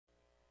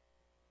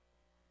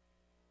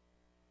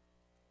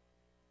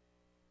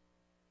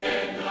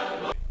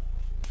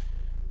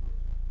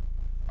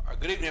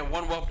Good evening,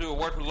 everyone. Welcome to A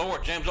Word from the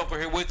Lord. James over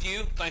here with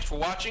you. Thanks for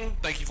watching.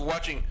 Thank you for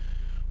watching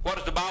What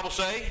Does the Bible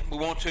Say? We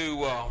want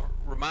to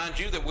remind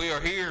you that we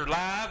are here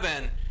live,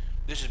 and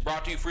this is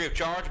brought to you free of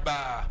charge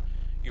by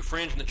your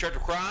friends in the Church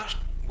of Christ.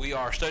 We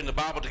are studying the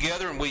Bible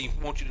together, and we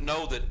want you to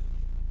know that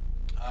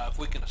if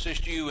we can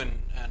assist you in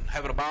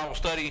having a Bible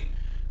study,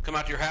 come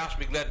out to your house,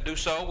 be glad to do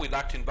so. We'd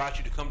like to invite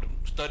you to come to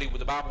study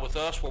with the Bible with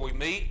us where we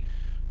meet,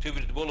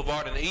 250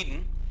 Boulevard in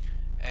Eden,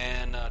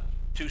 and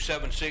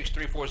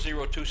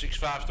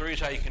 276-340-2653 is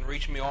how you can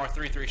reach me, or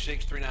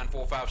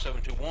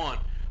 336-394-5721.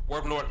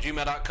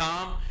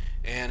 wordfromthelord@gmail.com,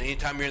 and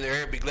anytime you're in the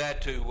area, be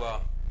glad to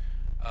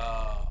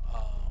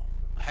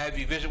have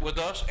you visit with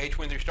us,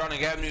 823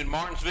 Starling Avenue in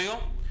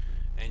Martinsville,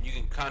 and you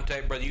can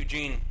contact Brother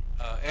Eugene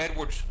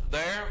Edwards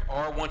there,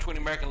 or 120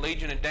 American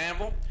Legion in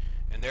Danville,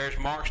 and there's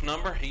Mark's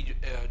number. He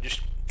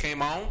just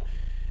came on,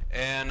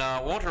 and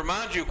I want to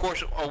remind you, of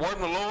course, A Word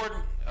from the Lord.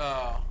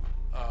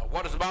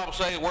 What does the Bible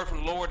say? A Word from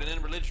the Lord, and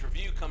then Religious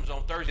Review comes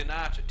on Thursday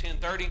nights at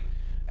 10:30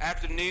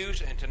 after the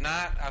news. And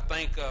tonight, I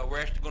think we're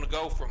actually going to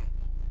go from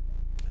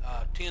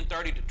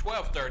 10:30 to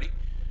 12:30.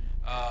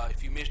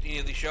 If you missed any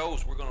of these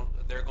shows,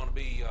 they're going to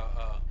be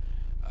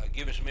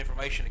giving some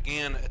information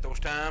again at those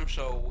times.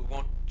 So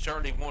we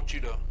certainly want you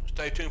to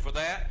stay tuned for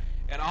that.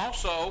 And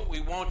also,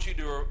 we want you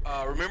to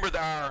remember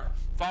our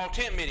fall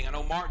tent meeting. I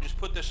know Mark just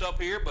put this up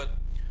here, but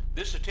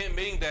this is a tent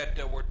meeting that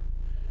we're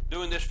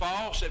doing this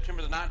fall,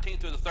 September the 19th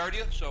through the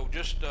 30th, so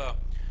just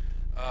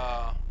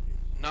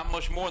not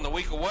much more than a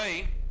week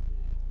away.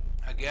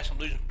 I guess I'm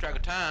losing track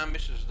of time.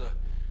 This is the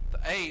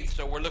 8th,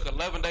 so we're looking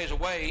 11 days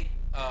away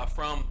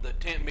from the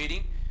tent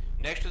meeting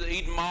next to the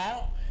Eden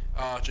Mall.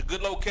 It's a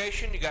good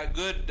location. You got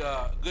good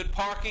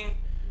parking,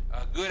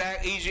 good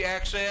easy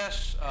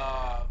access.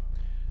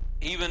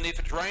 Even if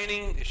it's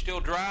raining, it's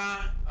still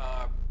dry.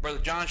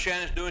 Brother John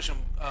Shannon's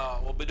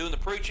will be doing the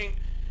preaching.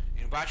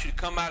 I invite you to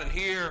come out and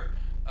hear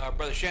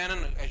Brother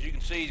Shannon. As you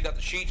can see, he's got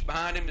the sheets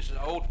behind him. This is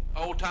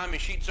old-timey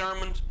sheet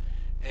sermons,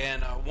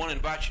 and I want to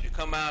invite you to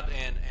come out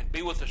and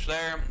be with us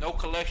there. No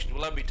collections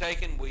will ever be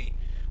taken. We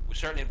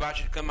certainly invite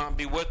you to come out and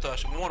be with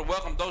us. And we want to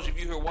welcome those of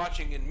you who are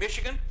watching in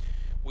Michigan.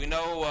 We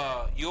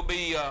know you'll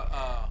be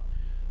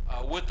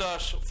with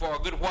us for a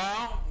good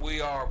while.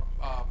 We are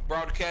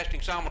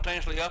broadcasting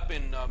simultaneously up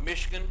in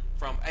Michigan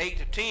from 8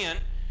 to 10,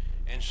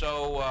 and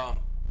so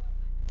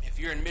if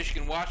you're in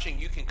Michigan watching,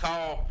 you can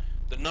call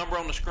the number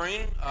on the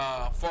screen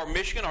for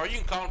Michigan, or you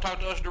can call and talk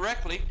to us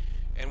directly,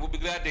 and we'll be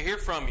glad to hear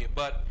from you.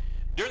 But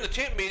during the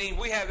tent meeting,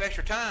 we have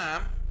extra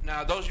time.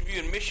 Now, those of you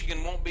in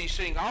Michigan won't be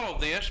seeing all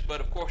of this, but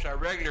of course our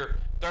regular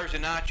Thursday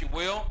nights you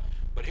will.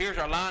 But here's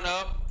our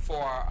lineup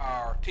for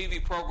our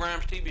TV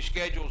programs, TV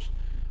schedules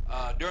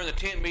during the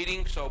tent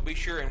meeting, so be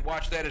sure and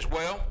watch that as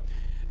well.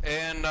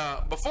 And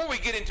before we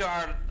get into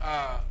our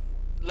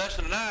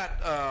lesson tonight,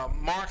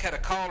 Mark had a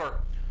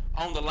caller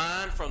on the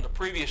line from the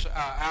previous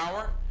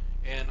hour,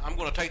 and I'm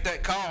going to take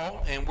that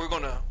call, and we're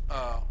going to,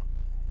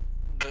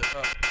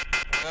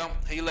 well,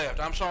 he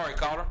left. I'm sorry,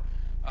 caller.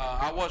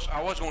 I was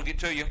going to get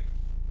to you.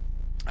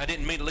 I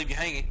didn't mean to leave you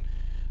hanging,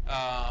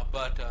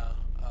 but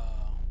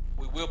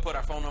we will put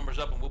our phone numbers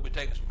up, and we'll be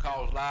taking some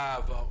calls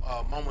live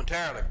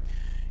momentarily.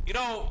 You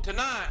know,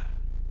 tonight,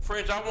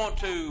 friends, I want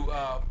to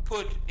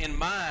put in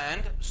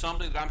mind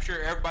something that I'm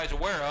sure everybody's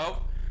aware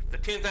of. The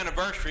 10th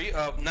anniversary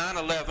of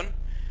 9/11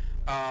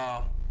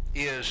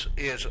 is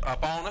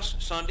upon us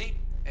Sunday.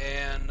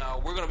 And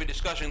we're going to be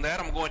discussing that.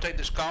 I'm going to take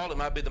this call. It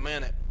might be the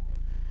man that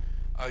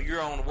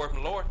you're on the Word from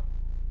the Lord.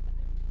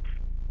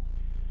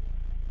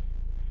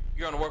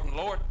 You're on the Word from the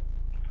Lord.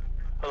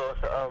 Hello,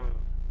 sir.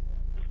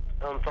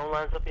 Phone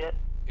lines up yet?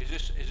 Is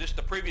this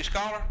the previous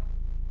caller?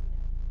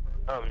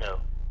 No.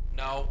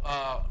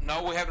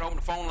 No, we haven't opened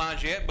the phone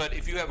lines yet. But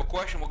if you have a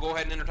question, we'll go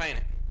ahead and entertain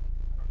it.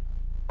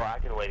 Well, I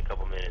can wait a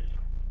couple minutes.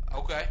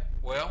 Okay.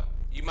 Well,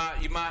 you might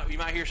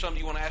hear something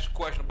you want to ask a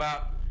question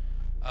about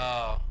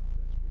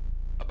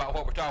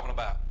what we're talking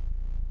about.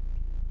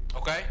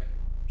 Okay?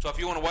 So if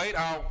you want to wait,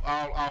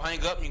 I'll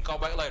hang up and you can call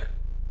back later.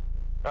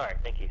 All right,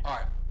 thank you. All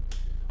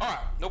right,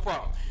 no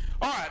problem.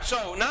 All right,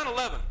 so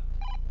 9/11.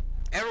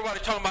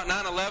 Everybody's talking about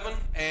 9/11,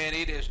 and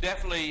it is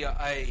definitely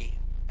a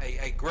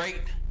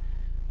great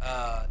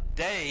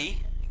day.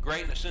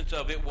 Great in the sense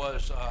of it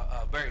was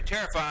very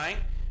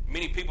terrifying.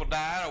 Many people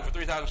died. Over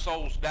 3,000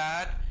 souls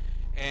died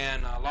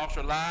and lost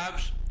their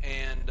lives.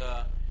 And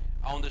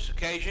on this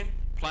occasion,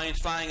 planes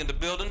flying in the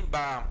building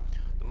by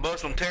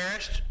Muslim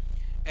terrorists.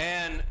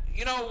 And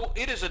you know,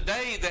 it is a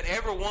day that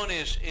everyone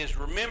is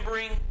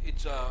remembering.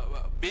 It's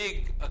a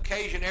big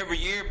occasion every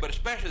year, but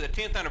especially the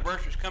 10th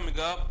anniversary is coming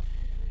up,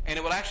 and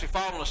it will actually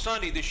fall on a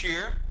Sunday this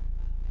year.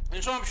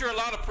 And so I'm sure a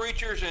lot of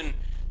preachers and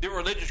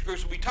different religious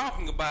groups will be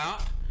talking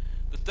about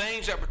the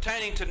things that are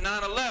pertaining to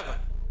 9/11.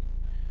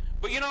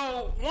 But you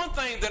know, one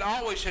thing that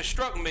always has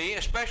struck me,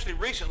 especially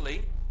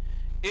recently,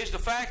 is the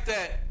fact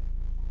that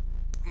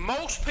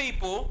most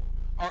people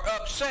are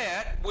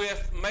upset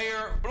with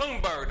Mayor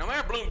Bloomberg. Now,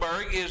 Mayor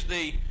Bloomberg is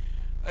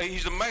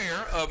he's the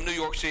mayor of New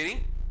York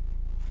City,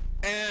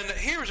 and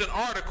here's an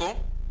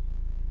article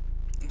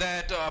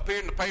that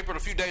appeared in the paper a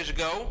few days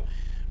ago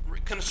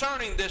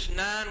concerning this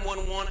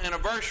 9/11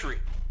 anniversary.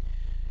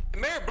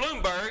 Mayor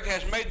Bloomberg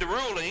has made the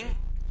ruling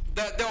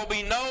that there will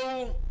be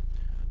no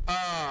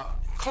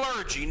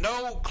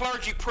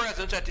clergy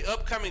presence at the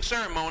upcoming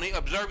ceremony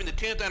observing the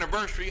 10th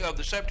anniversary of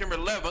the September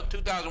 11th,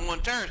 2001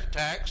 terrorist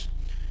attacks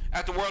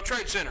at the World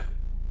Trade Center.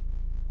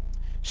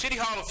 City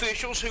Hall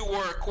officials who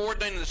were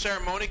coordinating the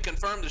ceremony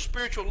confirmed the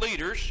spiritual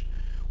leaders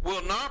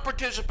will not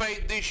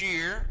participate this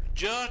year,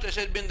 just as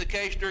had been the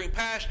case during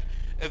past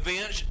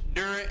events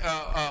during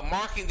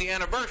marking the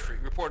anniversary,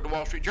 reported the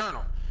Wall Street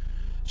Journal.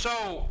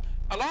 So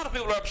a lot of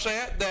people are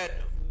upset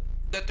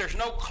that there's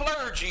no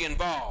clergy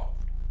involved.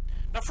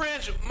 Now,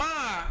 friends,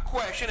 my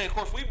question, and of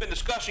course we've been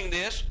discussing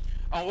this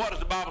on what does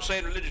the Bible say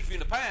in religious view in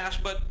the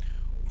past, but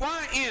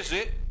why is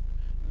it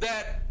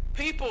that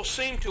people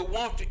seem to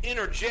want to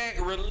interject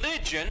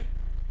religion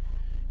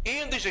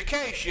in these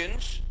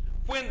occasions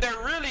when there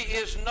really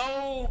is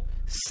no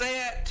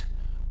set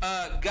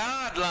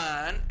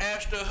guideline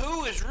as to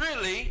who is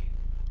really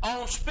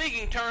on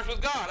speaking terms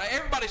with God?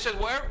 Everybody says,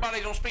 well,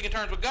 everybody's on speaking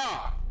terms with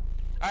God.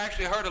 I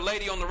actually heard a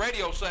lady on the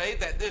radio say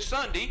that this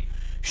Sunday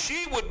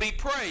she would be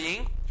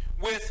praying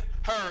with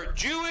her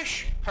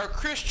Jewish, her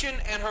Christian,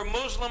 and her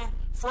Muslim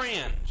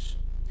friends.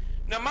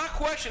 Now my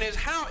question is,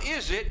 how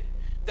is it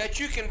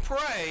that you can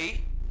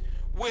pray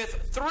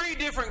with three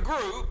different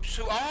groups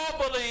who all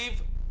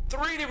believe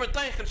three different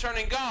things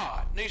concerning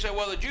God? And you say,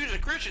 well, the Jews and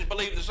Christians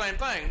believe the same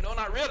thing. No,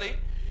 not really.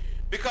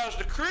 Because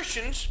the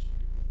Christians,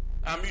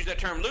 I'm using that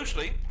term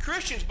loosely,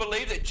 Christians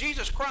believe that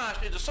Jesus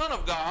Christ is the Son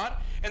of God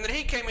and that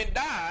he came and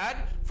died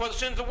for the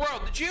sins of the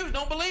world. The Jews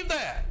don't believe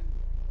that.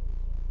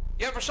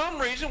 Yet for some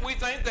reason we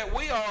think that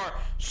we are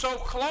so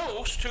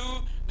close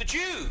to the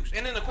Jews.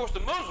 And then of course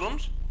the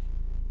Muslims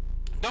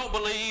don't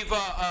believe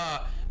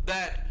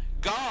that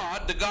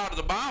God, the God of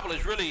the Bible,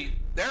 is really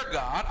their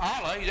God,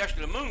 Allah. He's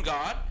actually the moon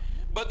god.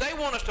 But they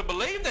want us to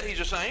believe that he's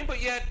the same,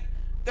 but yet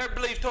their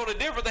belief's totally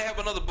different. They have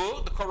another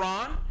book, the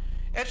Quran.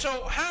 And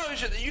so how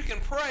is it that you can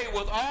pray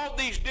with all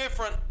these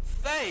different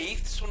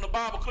faiths when the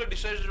Bible clearly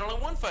says there's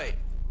only one faith?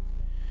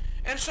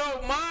 And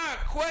so my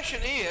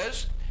question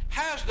is,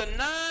 has the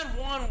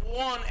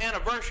 9/11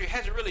 anniversary,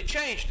 has it really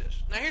changed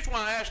us? Now here's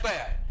why I ask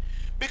that.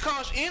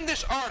 Because in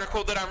this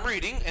article that I'm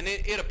reading, and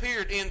it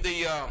appeared in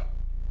the,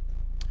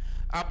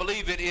 I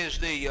believe it is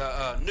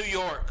the New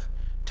York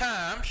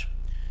Times,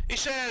 it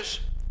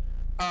says,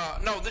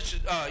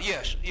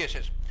 yes.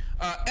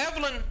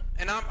 Evelyn,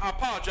 and I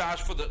apologize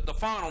for the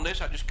font on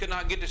this, I just could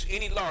not get this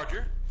any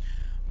larger,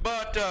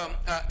 but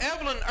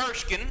Evelyn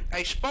Erskine,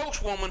 a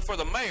spokeswoman for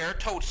the mayor,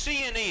 told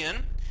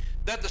CNN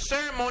that the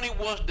ceremony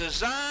was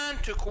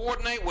designed to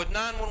coordinate with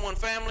 911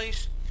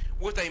 families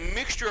with a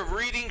mixture of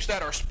readings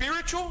that are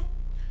spiritual,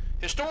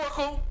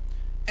 historical,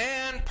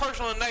 and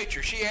personal in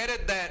nature. She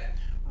added that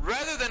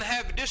rather than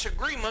have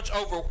disagreements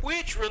over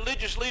which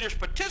religious leaders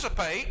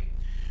participate,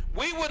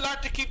 we would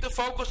like to keep the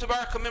focus of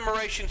our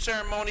commemoration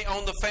ceremony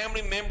on the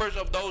family members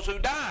of those who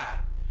died.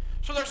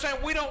 So they're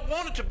saying we don't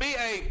want it to be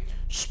a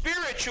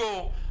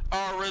spiritual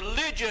or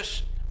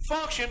religious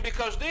function,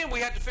 because then we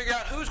have to figure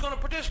out who's going to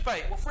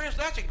participate. Well, friends,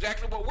 that's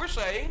exactly what we're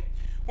saying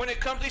when it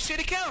comes to these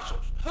city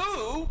councils.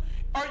 Who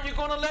are you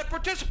going to let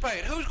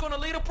participate? Who's going to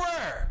lead a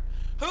prayer?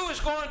 Who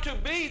is going to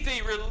be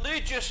the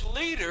religious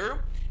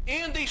leader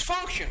in these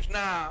functions?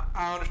 Now,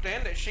 I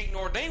understand that Sheikh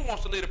Nordine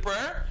wants to lead a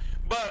prayer,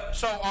 but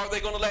so are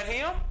they going to let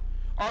him?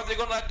 Are they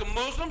going to let the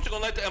Muslims, they're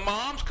going to let the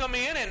imams come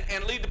in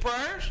and lead the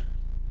prayers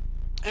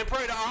and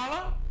pray to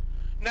Allah?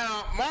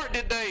 Now, Mark,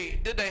 did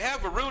they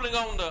have a ruling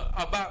on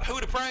about who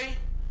to pray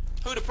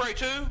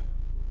to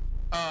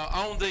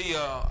on the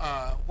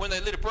when they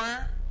lead a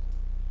prayer,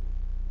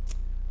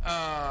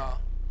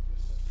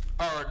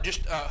 or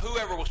just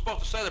whoever was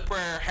supposed to say the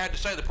prayer had to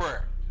say the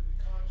prayer?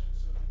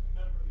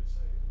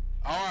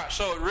 All right,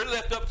 so it really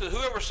left up to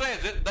whoever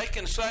says it. They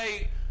can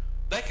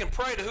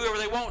pray to whoever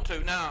they want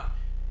to. Now,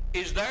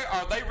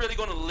 are they really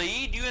going to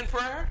lead you in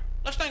prayer?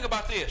 Let's think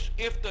about this.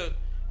 If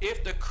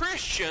the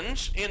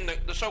Christians in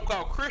the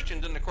so-called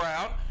Christians in the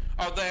crowd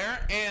are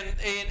there, and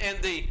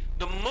the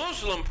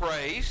Muslim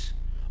prays,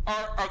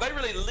 are they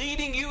really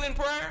leading you in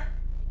prayer?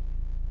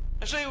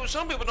 And see,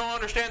 some people don't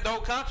understand the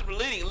whole concept of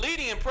leading.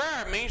 Leading in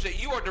prayer means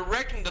that you are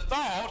directing the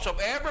thoughts of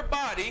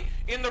everybody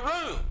in the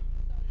room.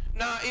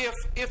 Now, if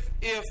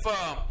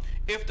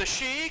the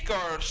sheikh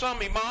or some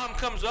imam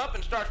comes up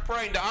and starts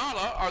praying to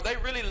Allah, are they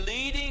really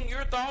leading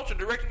your thoughts or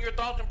directing your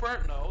thoughts in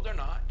prayer? No, they're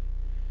not.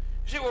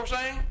 You see what we're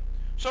saying?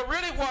 So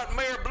really what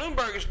Mayor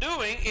Bloomberg is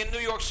doing in New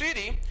York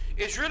City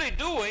is really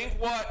doing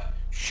what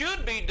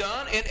should be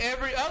done in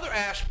every other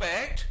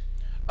aspect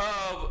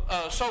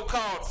of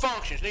so-called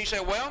functions. And you say,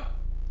 well,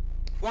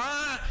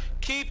 why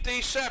keep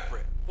these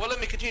separate? Well, let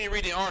me continue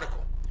reading the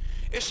article.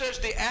 It says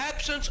the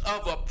absence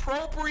of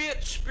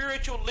appropriate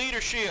spiritual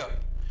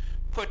leadership,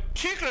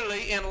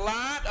 particularly in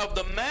light of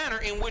the manner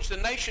in which the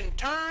nation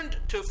turned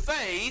to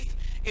faith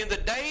in the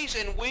days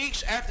and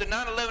weeks after the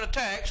 9/11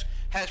 attacks,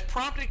 has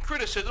prompted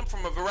criticism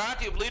from a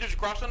variety of leaders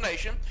across the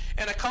nation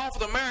and a call for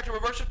the mayor to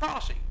reverse his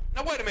policy.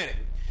 Now, wait a minute.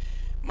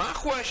 My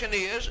question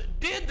is,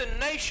 did the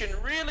nation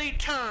really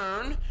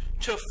turn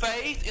to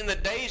faith in the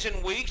days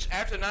and weeks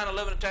after the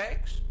 9/11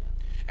 attacks?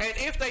 And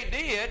if they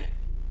did,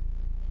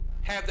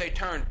 have they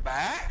turned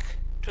back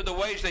to the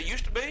ways they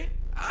used to be?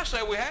 I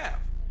say we have.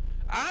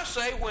 I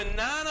say when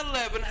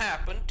 9/11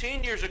 happened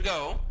 10 years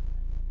ago,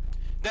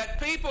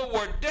 that people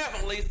were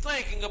definitely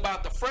thinking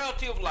about the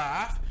frailty of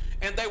life,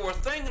 and they were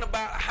thinking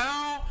about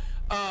how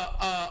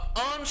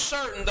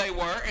uncertain they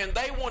were, and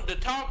they wanted to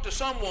talk to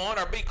someone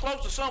or be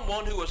close to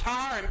someone who was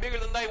higher and bigger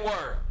than they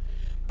were.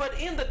 But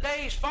in the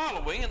days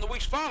following, in the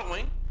weeks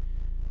following,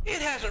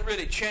 it hasn't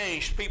really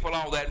changed people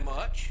all that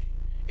much.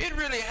 It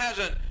really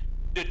hasn't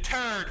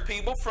deterred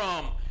people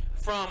from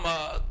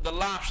the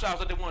lifestyles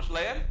that they once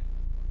led.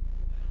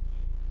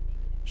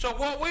 So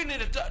what we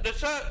need to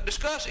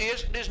discuss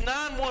is, does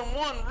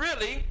 911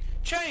 really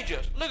change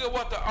us? Look at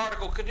what the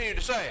article continued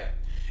to say.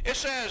 It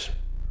says,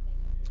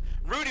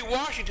 Rudy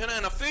Washington,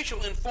 an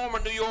official in former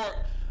New York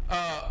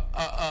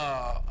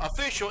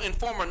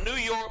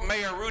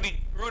Mayor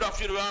Rudolph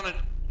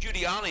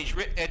Giuliani's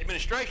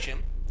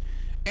administration,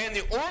 and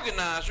the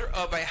organizer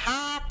of a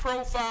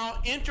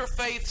high-profile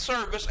interfaith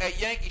service at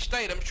Yankee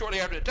Stadium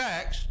shortly after the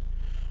attacks,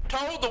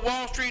 told the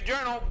Wall Street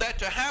Journal that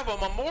to have a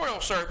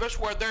memorial service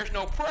where there's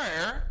no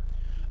prayer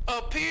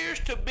appears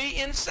to be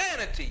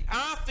insanity.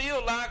 I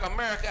feel like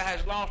America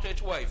has lost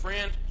its way.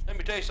 Friends, let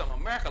me tell you something.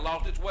 America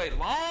lost its way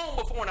long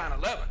before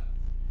 9/11.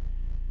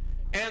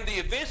 And the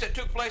events that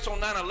took place on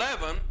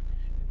 9/11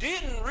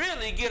 didn't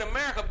really get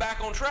America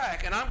back on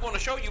track. And I'm going to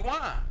show you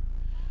why.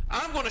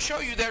 I'm going to show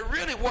you that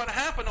really what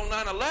happened on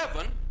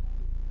 9/11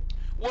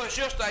 was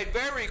just a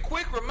very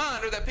quick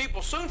reminder that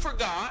people soon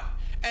forgot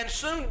and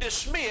soon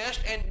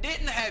dismissed and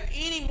didn't have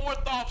any more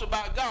thoughts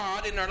about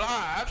God in their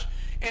lives.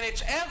 And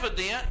it's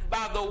evident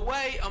by the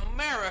way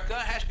America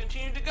has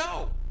continued to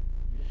go.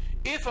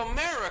 If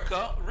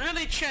America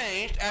really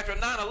changed after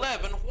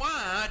 9/11,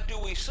 why do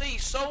we see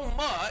so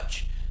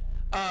much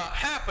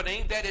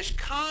happening that is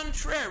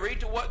contrary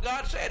to what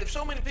God said? If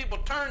so many people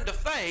turned to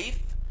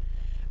faith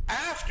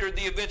after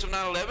the events of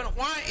 9/11,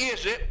 why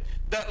is it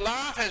that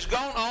life has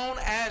gone on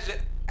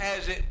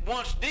as it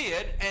once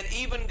did and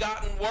even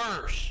gotten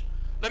worse?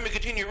 Let me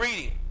continue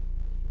reading.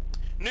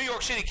 New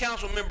York City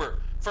Council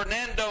member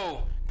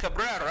Fernando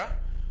Cabrera,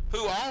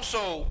 who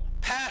also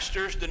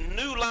pastors the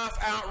New Life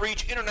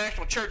Outreach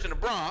International Church in the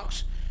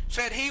Bronx,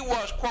 said he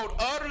was, quote,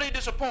 utterly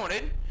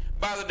disappointed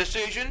by the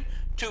decision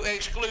to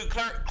exclude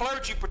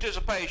clergy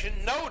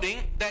participation,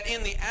 noting that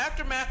in the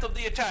aftermath of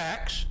the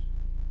attacks,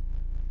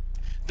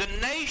 the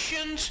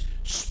nation's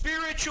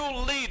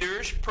spiritual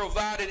leaders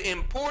provided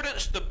important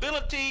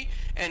stability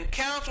and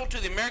counsel to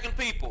the American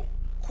people.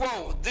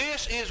 Quote,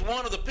 this is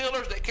one of the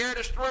pillars that carried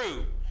us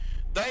through.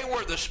 They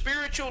were the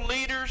spiritual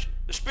leaders,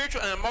 the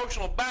spiritual and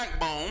emotional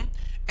backbone.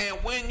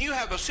 And when you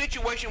have a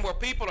situation where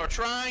people are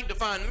trying to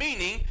find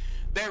meaning,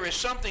 there is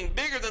something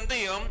bigger than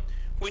them.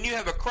 When you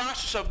have a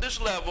crisis of this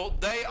level,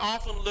 they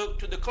often look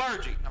to the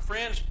clergy. Now,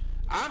 friends,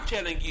 I'm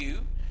telling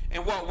you,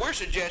 and what we're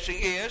suggesting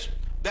is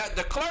that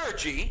the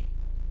clergy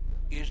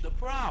is the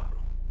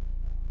problem.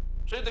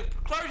 See, the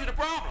clergy is the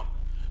problem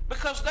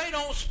because they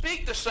don't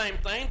speak the same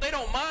thing, they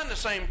don't mind the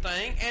same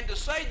thing, and to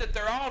say that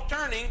they're all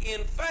turning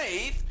in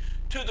faith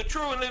to the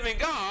true and living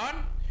God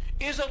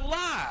is a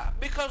lie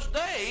because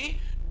they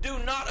do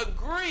not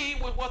agree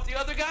with what the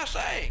other guy's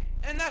saying.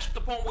 And that's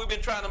the point we've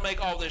been trying to make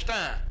all this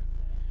time.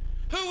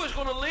 Who is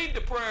going to lead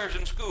the prayers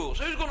in schools?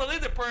 Who's going to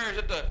lead the prayers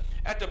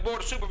at the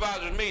Board of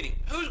Supervisors meeting?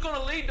 Who's going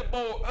to lead the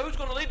board? Who's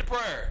going to lead the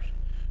prayers?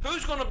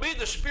 Who's going to be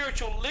the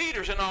spiritual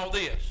leaders in all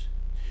this?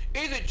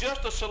 Is it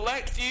just a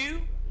select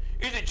few?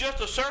 Is it just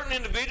a certain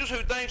individuals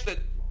who think that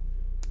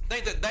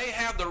they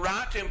have the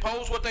right to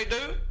impose what they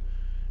do?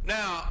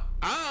 Now,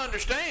 I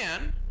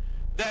understand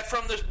that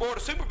from this Board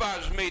of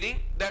Supervisors meeting,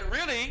 that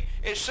really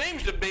it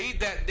seems to be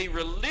that the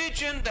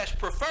religion that's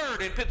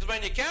preferred in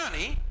Pennsylvania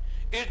County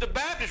is the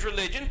Baptist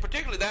religion,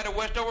 particularly that of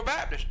Westover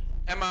Baptist.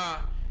 Am I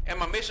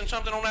missing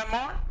something on that,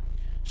 Mark?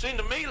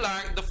 Seems to me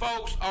like the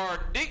folks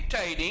are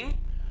dictating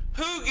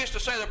who gets to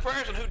say the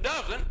prayers and who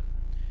doesn't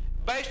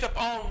based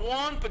upon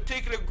one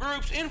particular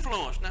group's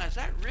influence. Now, is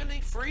that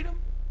really freedom?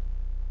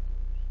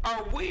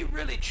 Are we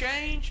really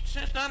changed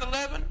since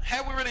 9/11?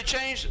 Have we really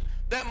changed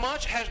that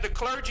much? Has the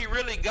clergy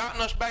really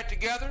gotten us back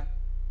together?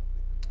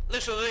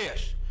 Listen to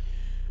this.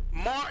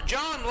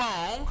 John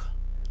Long,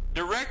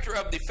 director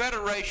of the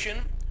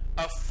Federation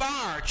of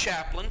Fire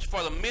Chaplains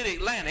for the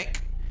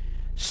Mid-Atlantic,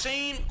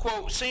 seemed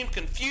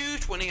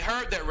confused when he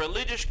heard that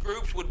religious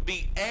groups would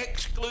be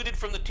excluded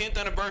from the 10th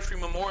anniversary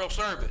memorial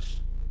service.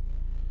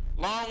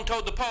 Long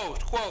told the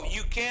Post, quote,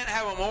 you can't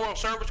have a memorial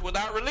service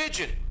without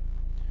religion.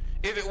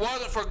 If it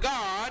wasn't for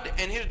God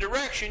and his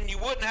direction, you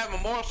wouldn't have a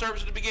memorial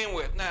service to begin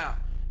with. Now,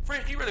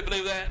 friends, do you really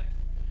believe that?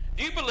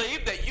 Do you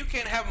believe that you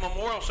can't have a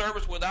memorial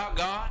service without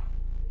God?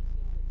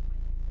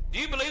 Do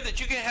you believe that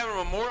you can't have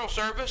a memorial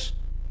service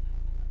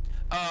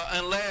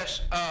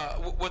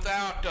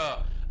without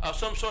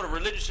some sort of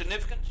religious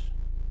significance?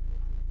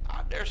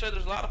 I dare say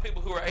there's a lot of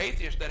people who are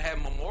atheists that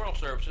have memorial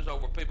services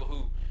over people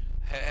who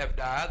have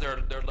died,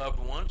 their loved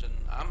ones, and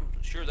I'm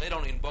sure they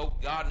don't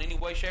invoke God in any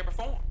way, shape, or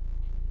form.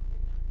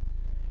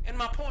 And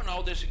my point in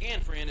all this,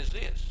 again, friend, is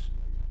this.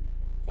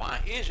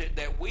 Why is it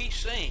that we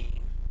seem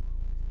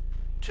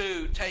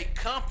to take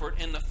comfort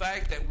in the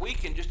fact that we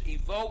can just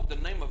evoke the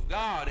name of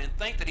God and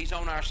think that He's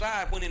on our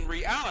side, when in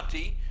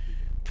reality,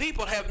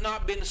 people have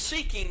not been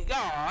seeking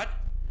God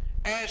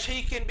as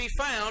He can be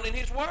found in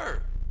His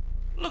Word?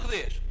 Look at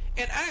this.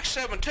 In Acts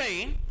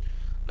 17,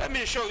 let me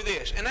just show you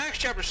this. In Acts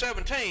chapter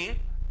 17,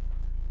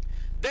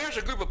 there's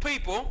a group of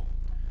people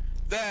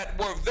that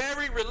were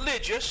very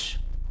religious,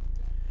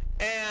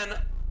 and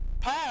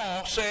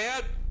Paul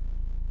said,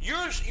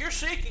 you're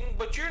seeking,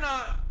 but you're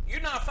not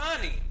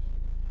finding it.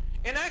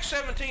 In Acts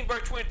 17,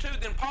 verse 22,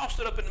 then Paul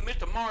stood up in the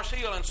midst of Mars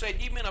Hill and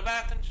said, Ye men of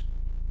Athens,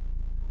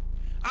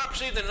 I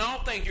perceive that in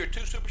all things you're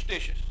too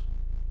superstitious.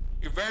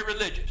 You're very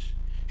religious.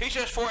 He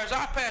says, For as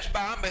I passed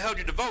by and beheld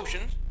your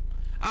devotions,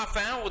 I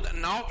found with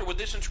an altar with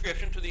this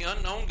inscription, To the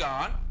unknown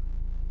God,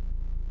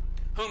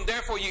 whom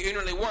therefore you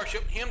ignorantly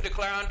worship, him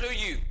declare unto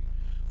you,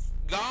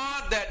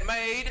 God that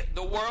made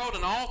the world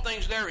and all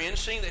things therein,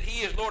 seeing that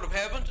He is Lord of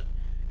heavens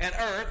and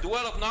earth,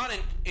 dwelleth not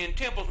in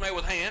temples made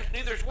with hands,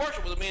 neither is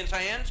worship with men's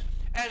hands,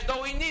 as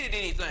though He needed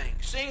anything,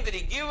 seeing that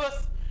He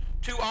giveth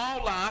to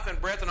all life and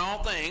breath and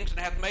all things, and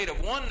hath made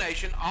of one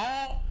nation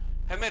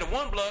have made of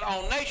one blood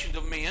all nations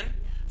of men,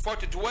 for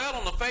to dwell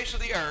on the face of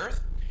the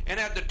earth, and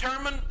hath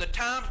determined the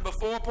times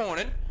before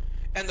appointed,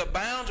 and the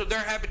bounds of their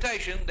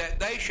habitation, that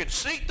they should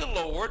seek the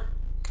Lord,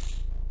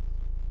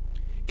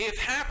 if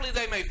haply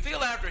they may feel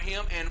after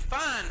Him, and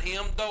find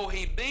Him, though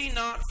He be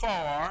not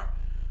far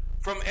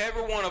from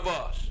every one of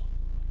us.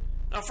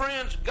 Now,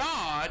 friends,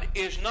 God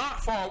is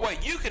not far away.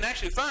 You can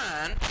actually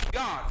find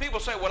God. People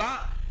say,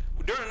 well,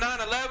 during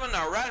 9/11,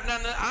 or right after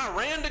 9/11, I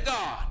ran to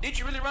God. Did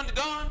you really run to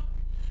God?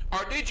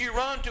 Or did you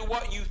run to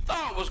what you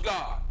thought was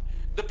God?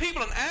 The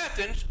people in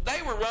Athens,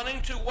 they were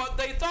running to what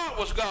they thought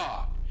was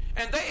God.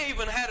 And they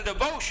even had a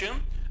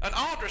devotion, an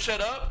altar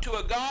set up to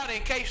a God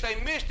in case they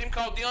missed Him,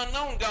 called the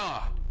unknown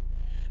God.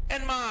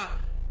 And my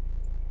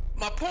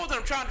point that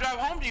I'm trying to drive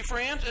home to you,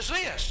 friends, is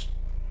this.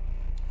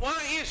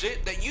 Why is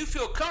it that you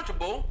feel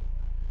comfortable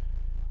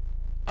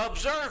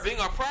observing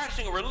or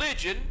practicing a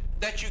religion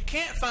that you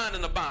can't find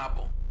in the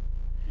Bible,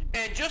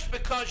 and just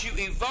because you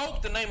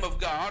evoke the name of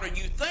God, or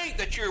you think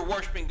that you're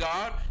worshiping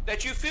God,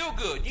 that you feel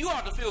good? You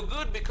ought to feel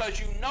good because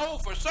you know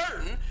for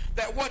certain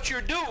that what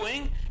you're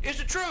doing is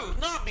the truth,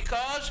 not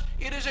because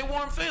it is a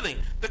warm feeling.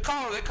 The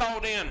caller that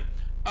called in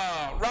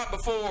right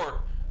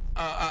before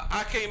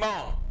I came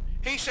on,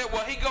 he said,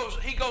 well, he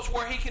goes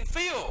where he can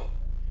feel.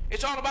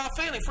 It's all about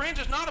feeling. Friends,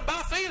 it's not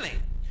about feeling.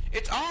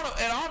 It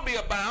ought to be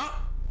about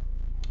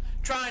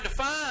trying to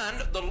find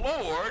the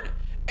Lord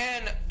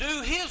and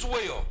do His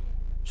will.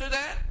 So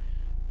that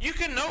you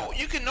can know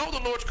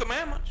the Lord's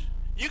commandments.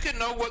 You can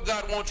know what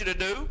God wants you to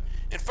do.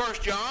 In 1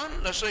 John,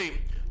 let's see,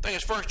 I think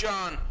it's 1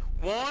 John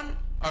 1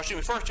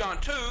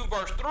 John 2,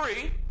 verse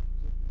 3.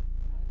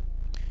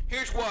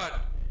 Here's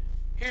what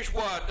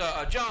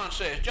John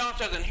says. John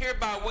says, and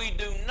hereby we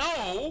do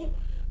know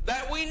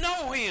that we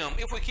know Him,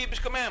 if we keep His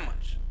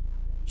commandments.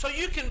 So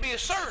you can be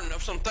certain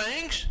of some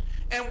things,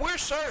 and we're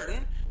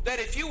certain that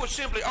if you would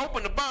simply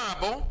open the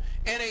Bible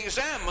and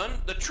examine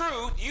the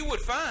truth, you would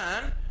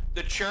find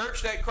the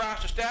church that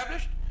Christ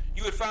established.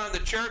 You would find the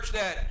church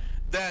that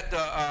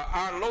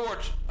our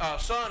Lord's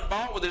Son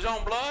bought with His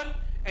own blood,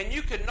 and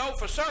you could know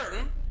for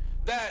certain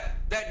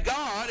that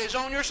God is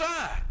on your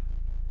side.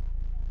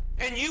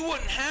 And you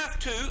wouldn't have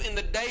to, in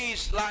the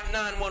days like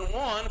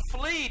 911,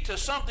 flee to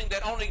something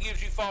that only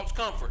gives you false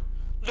comfort.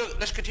 Look,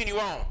 let's continue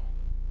on.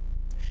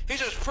 He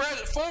says,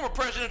 former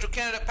presidential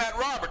candidate Pat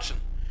Robertson,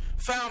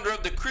 founder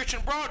of the Christian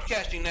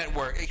Broadcasting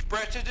Network,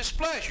 expressed his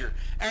displeasure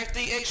at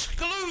the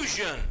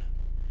exclusion.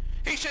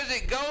 He says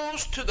it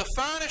goes to the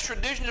finest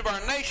traditions of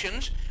our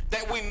nations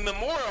that we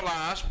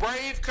memorialize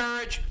bravery,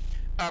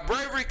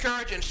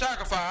 courage, and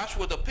sacrifice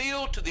with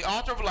appeal to the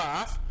author of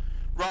life,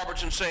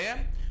 Robertson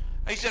said.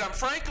 He said, I'm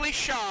frankly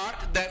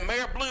shocked that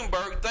Mayor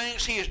Bloomberg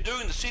thinks he is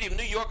doing the city of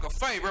New York a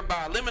favor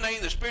by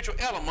eliminating the spiritual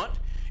element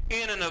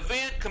in an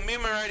event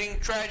commemorating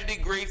tragedy,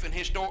 grief, and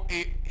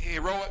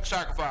heroic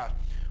sacrifice.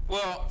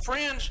 Well,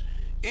 friends,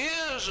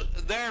 is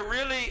there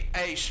really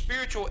a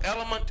spiritual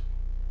element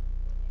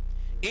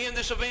in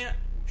this event?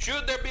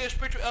 Should there be a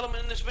spiritual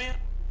element in this event?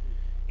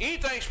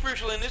 Anything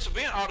spiritual in this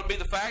event ought to be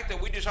the fact that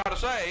we just ought to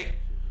say,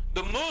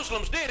 the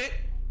Muslims did it,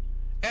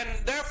 and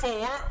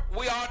therefore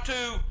we ought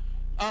to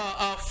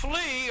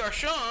flee or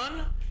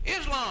shun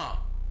Islam.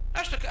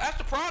 That's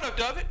the product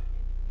of it.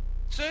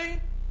 See?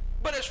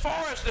 But as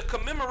far as the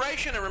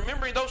commemoration and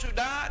remembering those who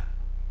died,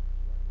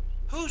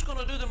 who's going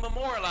to do the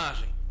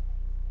memorializing?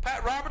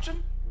 Pat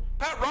Robertson?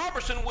 Pat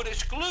Robertson would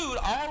exclude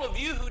all of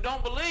you who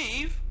don't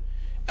believe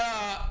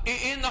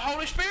in the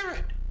Holy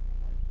Spirit.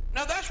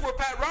 Now that's where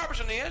Pat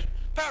Robertson is.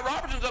 Pat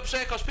Robertson's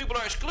upset because people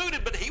are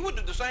excluded, but he would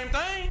do the same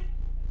thing.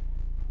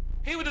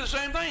 He would do the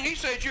same thing. He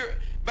says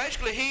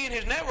basically he and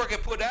his network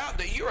have put out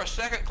that you're a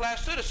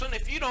second-class citizen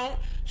if you don't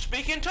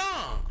speak in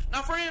tongues.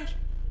 Now, friends,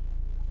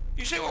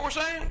 You see what we're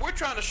saying? We're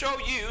trying to show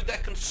you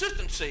that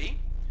consistency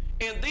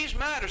in these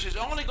matters is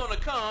only going to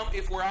come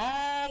if we're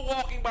all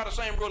walking by the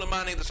same rule and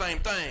minding the same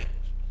things.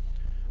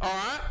 All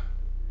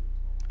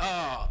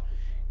right?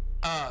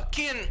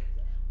 Ken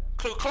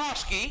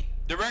Kluklowski,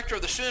 director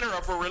of the Center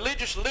for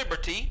Religious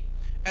Liberty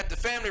at the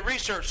Family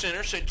Research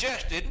Center,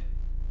 suggested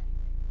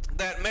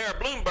that Mayor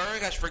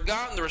Bloomberg has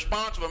forgotten the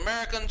response of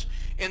Americans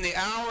in the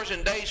hours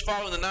and days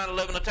following the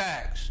 9/11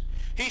 attacks.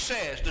 He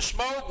says the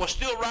smoke was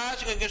still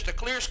rising against a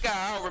clear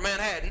sky over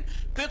Manhattan,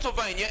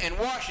 Pennsylvania, and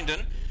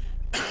Washington.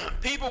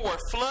 People were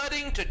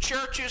flooding to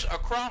churches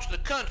across the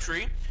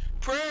country.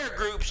 Prayer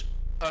groups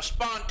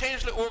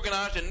spontaneously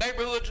organized in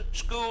neighborhoods,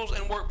 schools,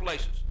 and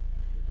workplaces.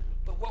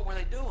 But what were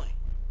they doing?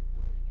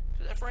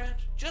 See that,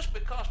 friends? Just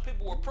because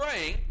people were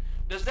praying,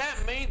 does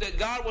that mean that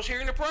God was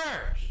hearing the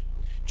prayers?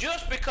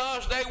 Just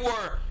because they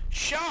were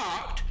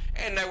shocked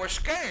and they were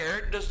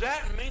scared, does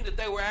that mean that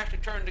they were actually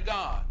turning to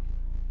God?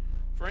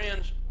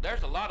 Friends,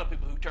 there's a lot of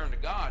people who turn to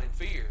God in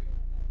fear.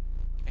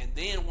 And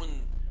then when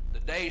the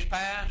days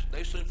pass,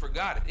 they soon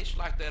forgot it. It's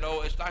like that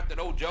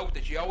old joke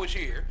that you always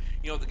hear.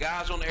 You know, the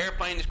guy's on the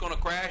airplane that's going to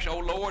crash. Oh,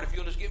 Lord, if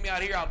you'll just get me out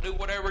of here, I'll do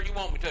whatever you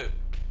want me to.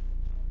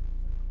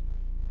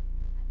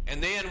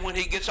 And then when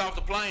he gets off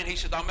the plane, he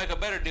says, I'll make a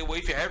better deal with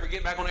you. If you ever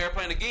get back on the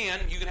airplane again,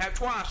 you can have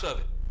twice of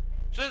it.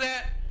 See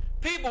that?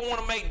 People want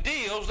to make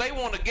deals. They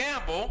want to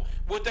gamble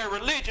with their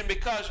religion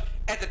because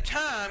at the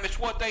time it's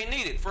what they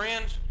needed.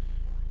 Friends,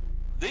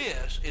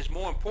 this is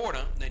more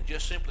important than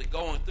just simply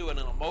going through an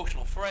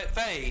emotional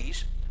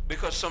phase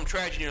because some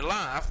tragedy in your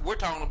life. We're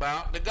talking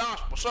about the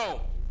gospel.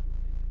 So,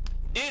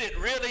 did it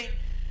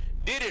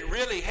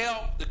really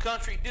help the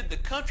country? Did the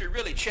country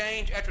really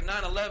change after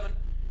 9/11?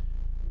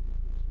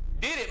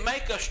 Did it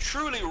make us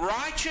truly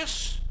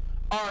righteous,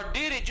 or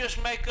did it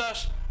just make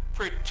us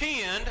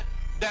pretend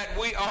that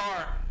we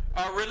are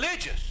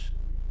religious?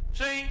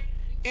 See,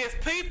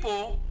 if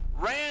people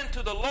ran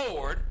to the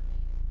Lord,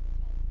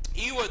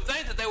 you would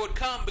think that they would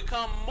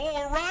become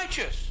more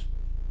righteous.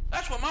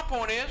 That's what my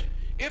point is.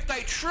 If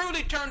they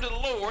truly turned to the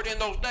Lord in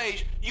those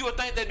days, you would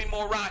think they'd be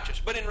more righteous.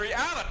 But in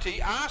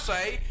reality, I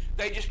say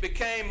they just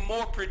became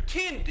more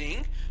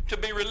pretending to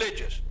be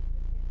religious.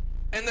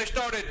 And they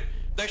started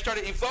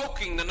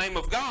evoking the name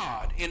of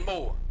God in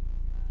more.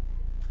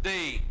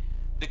 The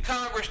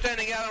Congress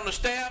standing out on the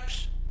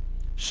steps,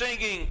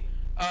 singing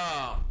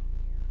God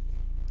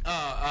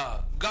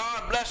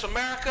Bless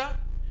America,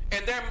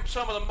 and they're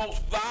some of the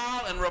most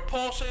vile and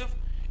repulsive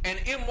and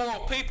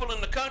immoral people in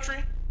the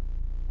country,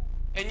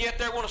 and yet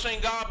they're going to sing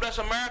God Bless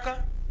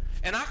America.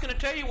 And I can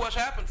tell you what's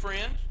happened,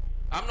 friends.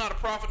 I'm not a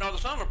prophet nor the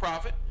son of a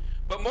prophet,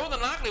 but more than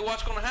likely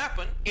what's going to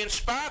happen, in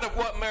spite of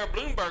what Mayor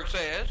Bloomberg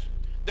says,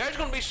 there's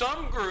going to be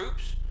some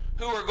groups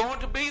who are going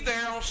to be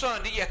there on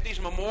Sunday at these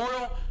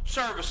memorial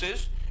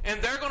services,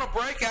 and they're going to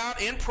break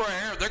out in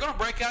prayer, they're going to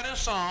break out in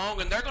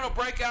song, and they're going to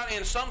break out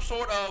in some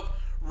sort of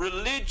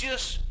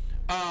religious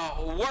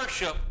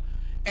worship,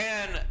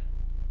 and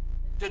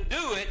to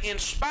do it in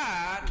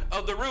spite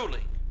of the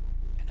ruling.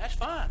 And that's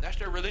fine. That's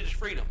their religious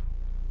freedom.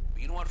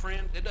 But you know what,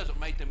 friends? It doesn't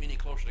make them any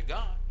closer to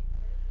God.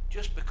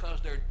 Just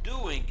because they're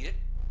doing it,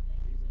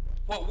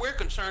 what we're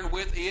concerned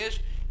with is,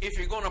 if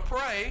you're going to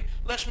pray,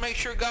 let's make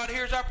sure God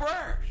hears our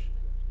prayers.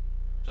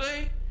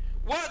 See?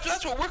 Well,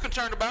 that's what we're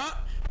concerned about.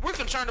 We're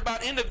concerned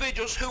about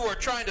individuals who are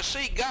trying to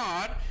seek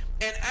God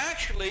and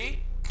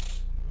actually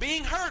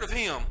being heard of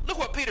Him. Look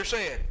what Peter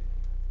said.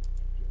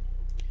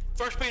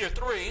 1 Peter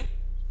 3,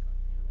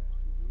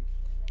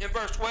 in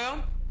verse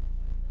 12,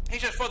 he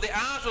says, For the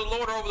eyes of the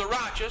Lord are over the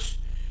righteous,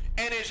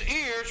 and His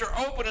ears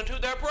are open unto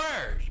their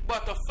prayers.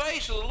 But the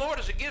face of the Lord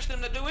is against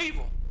them that do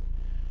evil.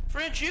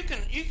 Friends, you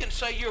can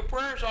say your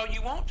prayers all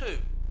you want to.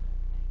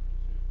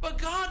 But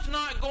God's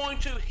not going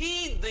to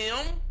heed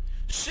them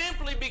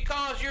simply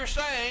because you're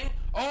saying,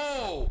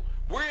 oh,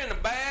 we're in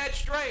bad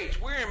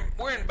straits, we're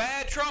in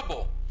bad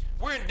trouble,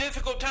 we're in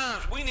difficult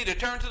times, we need to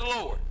turn to the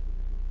Lord.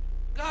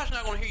 God's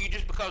not going to hear you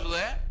just because of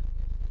that.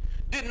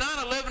 Did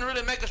 9/11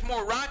 really make us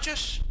more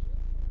righteous?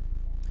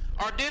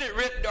 Or did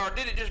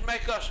it just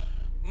make us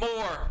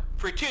more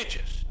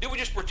pretentious? Did we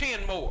just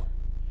pretend more?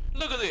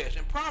 Look at this.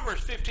 In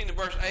Proverbs 15 and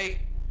verse 8,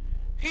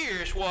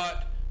 here's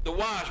what the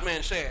wise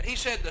man said. He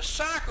said, the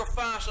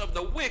sacrifice of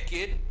the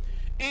wicked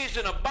is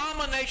an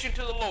abomination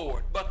to the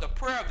Lord, but the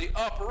prayer of the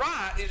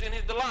upright is in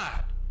His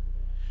delight.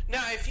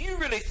 Now, if you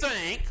really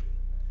think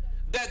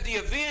that the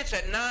events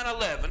at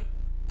 9/11,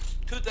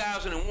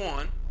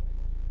 2001,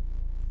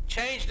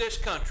 changed this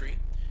country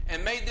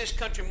and made this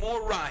country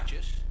more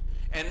righteous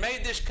and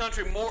made this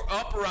country more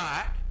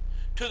upright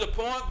to the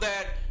point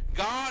that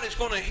God is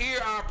going to hear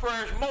our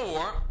prayers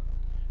more,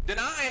 then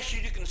I ask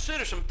you to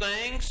consider some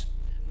things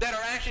that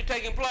are actually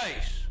taking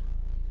place.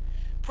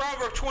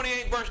 Proverbs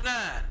 28 verse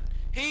 9,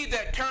 He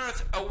that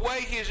turneth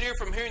away his ear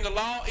from hearing the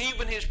law,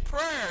 even his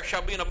prayer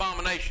shall be an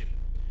abomination.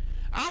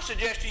 I'll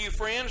suggest to you,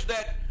 friends,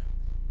 that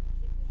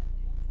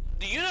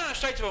the United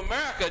States of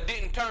America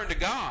didn't turn to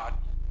God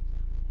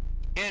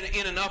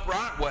in an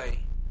upright way.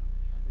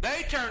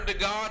 They turned to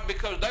God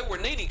because they were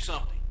needing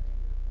something.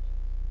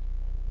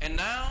 And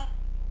now,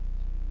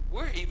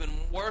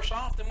 worse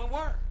off than we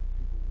were.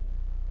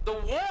 The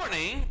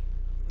warning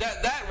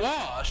that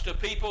was to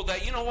people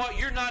that, you know what,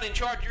 you're not in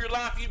charge of your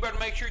life. You better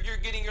make sure you're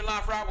getting your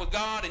life right with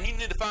God, and you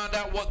need to find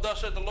out what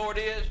thus saith the Lord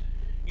is.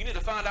 You need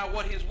to find out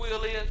what His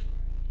will is.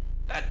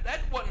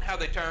 That wasn't how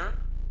they turned.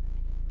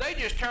 They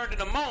just turned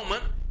in a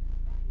moment,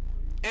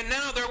 and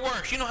now they're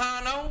worse. You know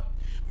how I know?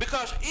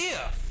 Because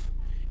if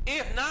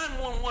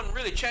 911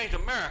 really changed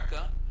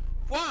America,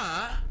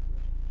 why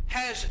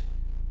has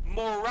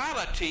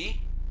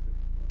morality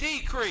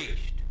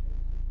decreased?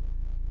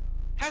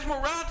 Has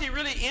morality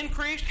really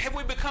increased? Have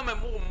we become a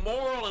more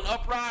moral and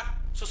upright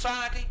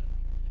society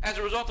as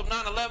a result of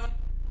 9/11?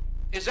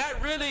 Is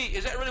that really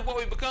what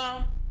we've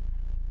become?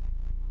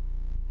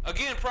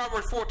 Again,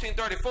 Proverbs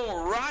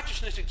 14:34,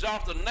 righteousness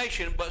exalts a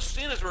nation, but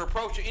sin is a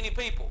reproach to any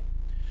people.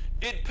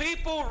 Did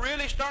people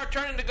really start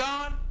turning to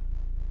God?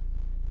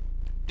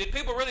 Did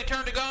people really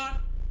turn to God?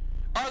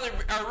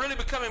 Are really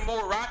becoming a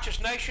more righteous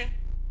nation?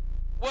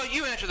 Well,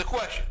 you answer the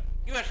question.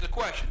 You answer the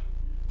question.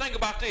 Think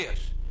about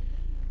this.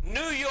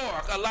 New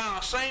York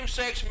allows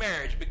same-sex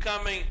marriage,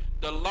 becoming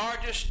the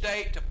largest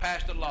state to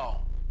pass the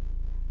law.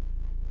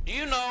 Do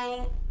you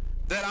know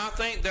that I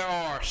think there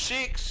are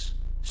 6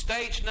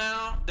 states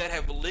now that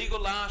have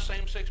legalized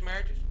same-sex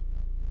marriages?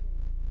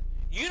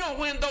 You know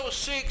when those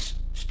 6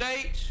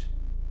 states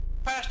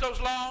passed those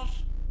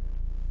laws?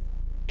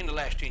 In the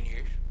last 10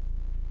 years.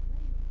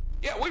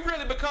 Yeah, we've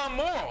really become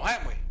moral,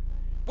 haven't we?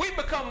 We've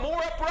become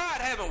more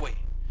upright, haven't we?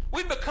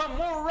 We've become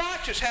more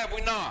righteous, have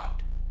we not?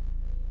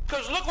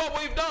 Because look what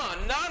we've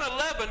done.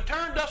 9/11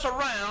 turned us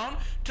around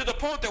to the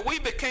point that we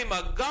became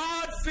a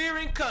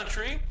God-fearing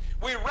country.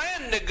 We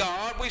ran to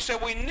God. We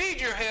said, we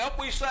need your help.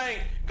 We sang,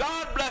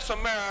 God bless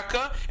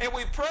America. And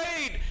we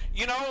prayed,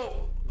 the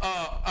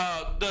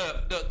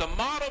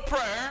model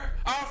prayer,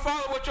 our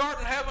Father which art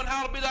in heaven,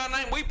 hallowed be thy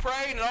name. We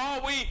prayed,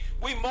 and we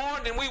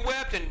mourned and we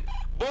wept, and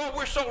boy,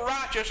 we're so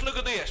righteous. Look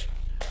at this.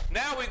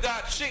 Now we've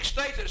got 6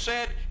 states that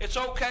said it's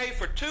okay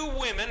for 2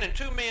 women and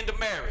 2 men to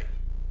marry.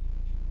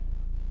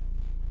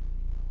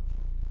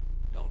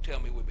 Don't tell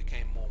me we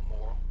became more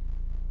moral.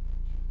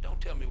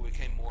 Don't tell me we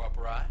became more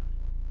upright.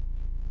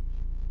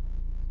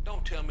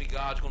 Don't tell me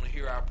God's going to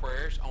hear our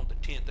prayers on the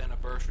 10th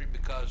anniversary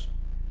because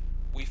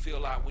we feel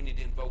like we need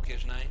to invoke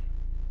His name.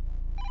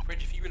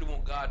 Friends, if you really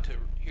want God to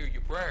hear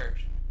your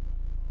prayers,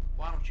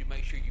 why don't you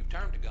make sure you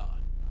turn to God?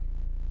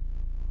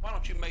 Why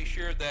don't you make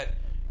sure that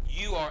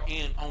you are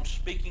on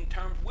speaking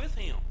terms with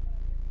Him?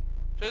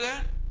 See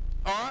that?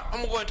 All right, I'm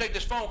going to go ahead and take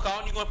this phone call,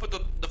 and you're going to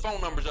put the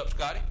phone numbers up,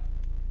 Scotty.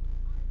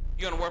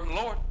 You're going to work with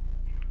the Lord.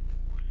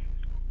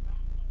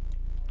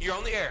 You're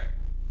on the air.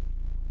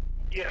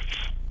 Yes.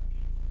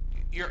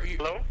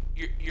 Hello?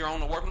 You're on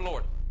the work with the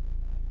Lord.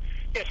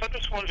 Yes, I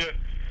just wanted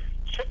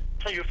to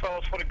tell you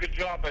fellas what a good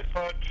job I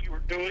thought you were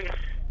doing.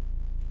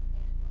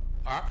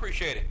 I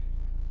appreciate it.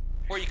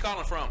 Where are you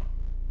calling from?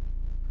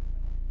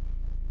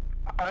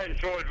 I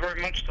enjoyed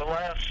very much the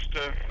last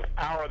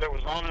hour that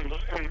was on, and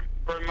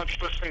very much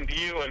listening to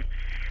you. And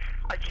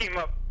I came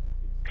up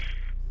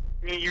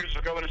many years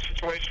ago in a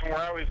situation where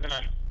I was in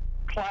a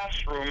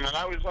classroom, and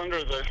I was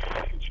under the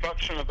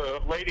instruction of a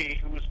lady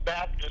who was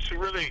Baptist, who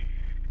really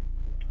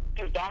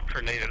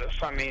indoctrinated us.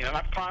 I mean, and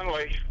I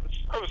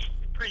was a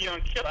pretty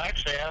young kid. I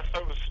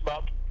was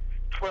about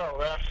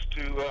 12, asked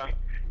to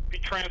be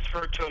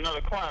transferred to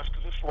another class,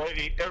 because this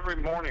lady every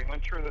morning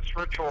went through this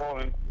ritual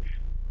and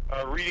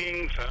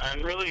readings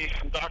and really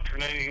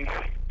indoctrinating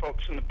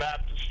folks in the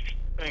Baptist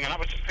thing. And I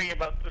was just thinking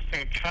about this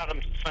thing at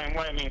Chatham's the same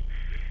way. I mean,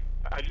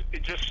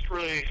 it just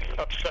really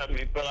upset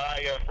me, but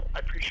I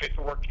appreciate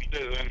the work you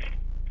do, and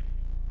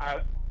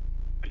I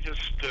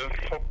just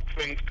hope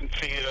things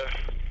continue to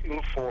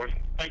move forward.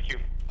 Thank you.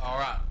 All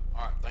right.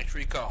 Thanks for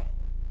your call.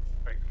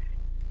 Thank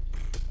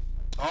you.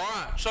 All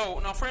right. So,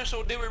 now, friends,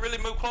 did we really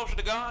move closer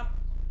to God?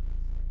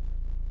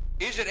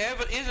 Isn't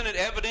it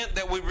evident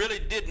that we really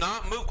did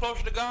not move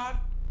closer to God?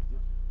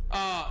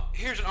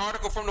 Here's an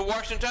article from the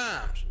Washington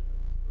Times.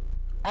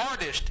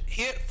 Artist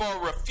hit for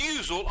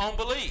refusal on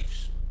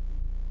beliefs.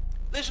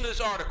 Listen to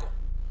this article.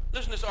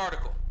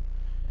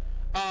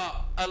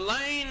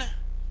 Elaine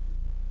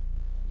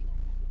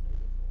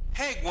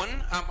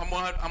Hegwin, I'm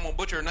gonna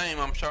butcher her name.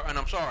 I'm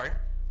sorry.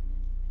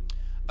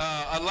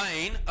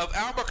 Elaine of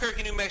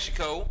Albuquerque, New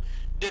Mexico,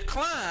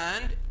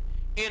 declined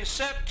in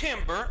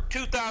September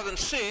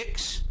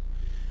 2006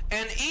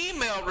 an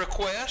email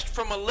request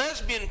from a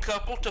lesbian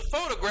couple to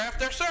photograph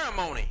their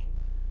ceremony.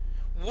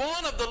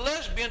 One of the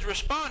lesbians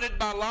responded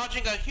by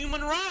lodging a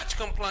human rights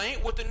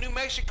complaint with the New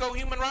Mexico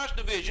Human Rights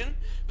Division,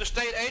 the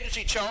state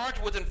agency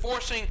charged with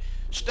enforcing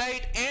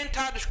state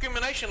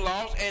anti-discrimination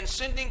laws and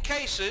sending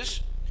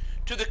cases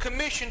to the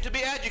commission to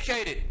be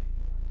adjudicated.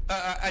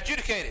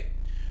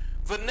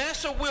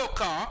 Vanessa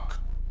Wilcock,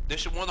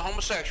 this is one of the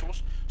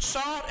homosexuals,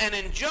 sought an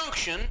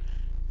injunction,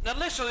 now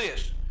listen to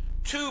this,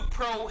 to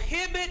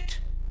prohibit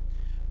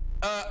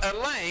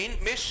Elaine,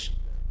 Miss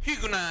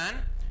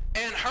Huguenin,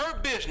 and her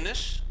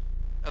business,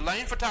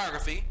 Elaine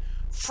Photography,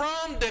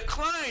 from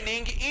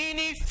declining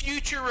any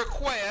future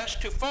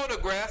request to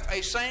photograph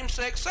a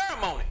same-sex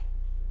ceremony.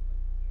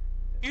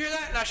 You hear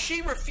that? Now,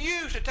 she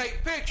refused to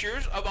take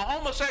pictures of a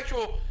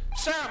homosexual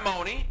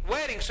ceremony,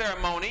 wedding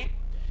ceremony,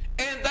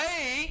 and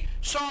they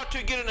sought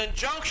to get an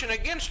injunction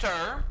against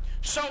her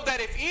so that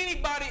if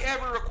anybody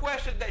ever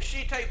requested that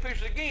she take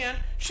pictures again,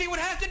 she would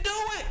have to do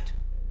it.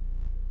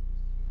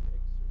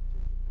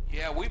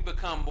 Yeah, we've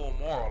become more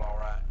moral, all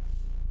right.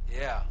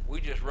 Yeah,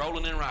 we just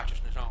rolling in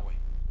righteousness, aren't we?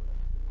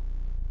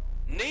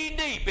 Knee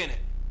deep in it.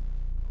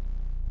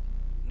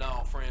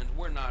 No, friends,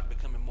 we're not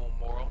becoming more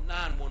moral.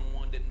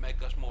 911 didn't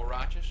make us more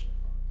righteous.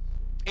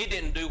 It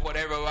didn't do what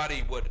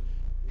everybody would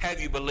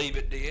have you believe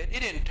it did.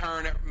 It didn't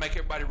make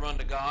everybody run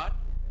to God.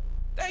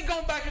 They ain't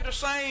going back to the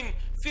same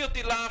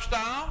filthy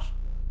lifestyles.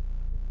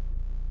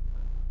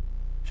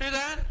 See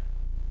that?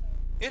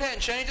 It hadn't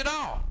changed at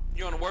all.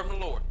 You want to work from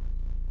the Lord?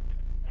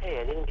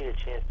 Hey, I didn't get a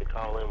chance to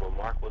call in when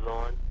Mark was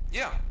on.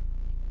 Yeah.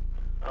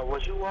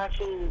 Was you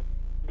watching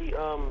the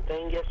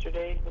thing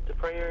yesterday with the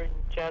prayer in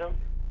Chatham?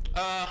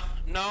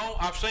 No,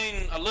 I've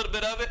seen a little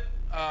bit of it,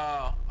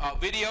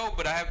 video,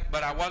 but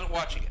I wasn't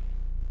watching it.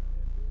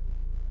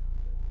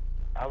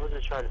 I was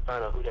just trying to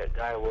find out who that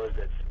guy was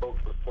that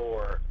spoke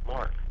before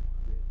Mark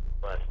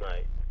last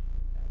night.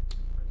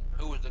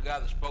 Who was the guy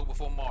that spoke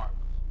before Mark?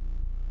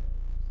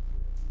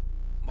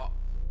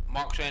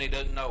 Mark saying he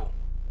doesn't know.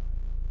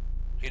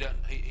 He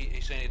doesn't.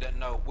 He's saying he doesn't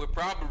know. We're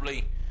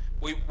probably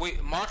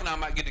Mark and I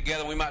might get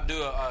together. We might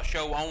do a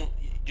show on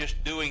just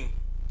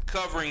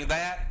covering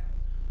that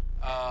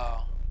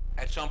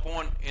at some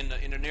point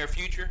in the near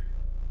future.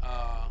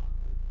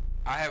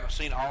 I haven't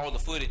seen all the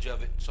footage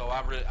of it, so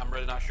I'm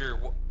really not sure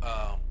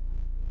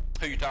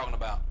who you're talking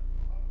about.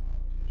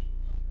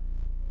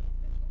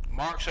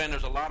 Mark saying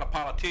there's a lot of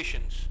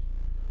politicians.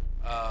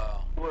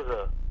 Who was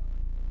a?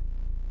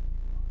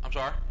 I'm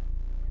sorry.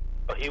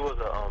 He was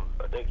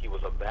I think he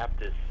was a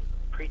Baptist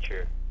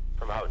preacher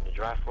from out in the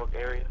Dry Fork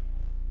area.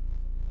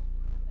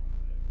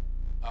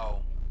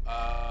 Oh,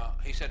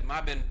 he said it might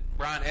have been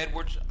Brian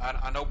Edwards.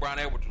 I know Brian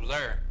Edwards was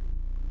there.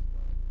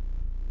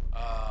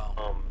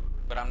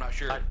 But I'm not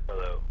sure.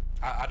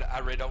 I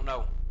really don't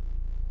know.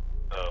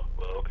 Oh,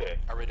 well, okay.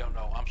 I really don't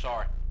know. I'm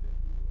sorry.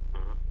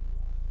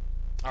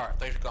 Mm-hmm. All right,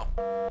 thanks for calling.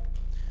 All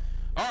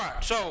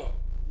right, so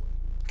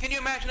can you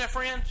imagine that,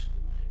 friends?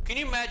 Can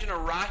you imagine a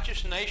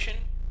righteous nation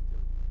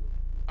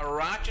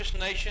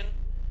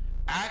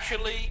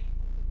actually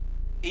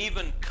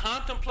even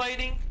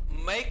contemplating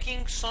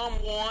making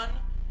someone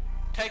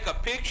take a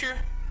picture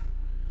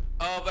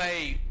of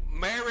a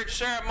marriage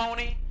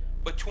ceremony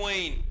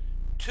between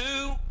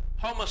two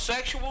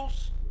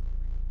homosexuals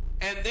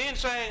and then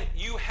saying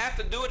you have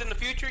to do it in the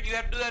future, you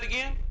have to do that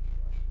again?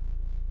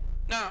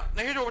 Now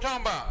here's what we're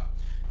talking about.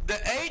 The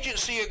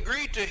agency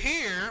agreed to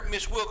hear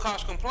Ms.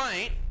 Wilcox's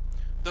complaint,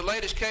 the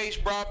latest case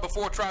brought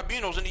before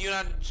tribunals in the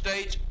United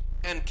States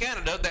and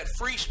Canada that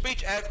free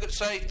speech advocates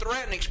say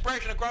threaten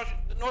expression across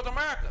North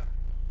America.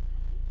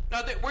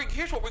 Now,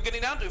 here's what we're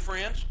getting down to,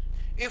 friends.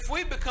 If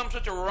we become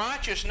such a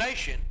righteous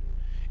nation,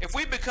 if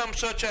we become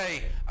such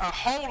a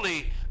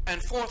holy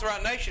and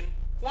forthright nation,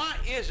 why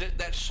is it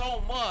that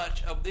so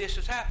much of this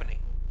is happening?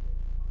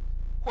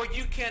 Where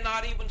you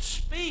cannot even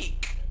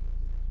speak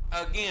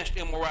against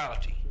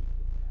immorality,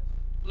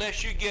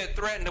 lest you get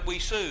threatened to be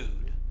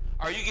sued,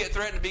 or you get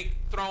threatened to be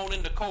thrown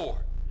into court,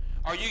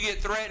 or you get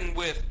threatened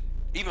with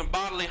even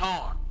bodily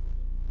harm.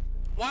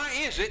 Why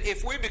is it,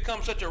 if we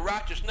become such a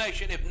righteous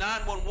nation, if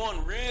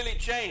 911 really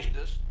changed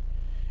us,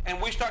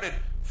 and we started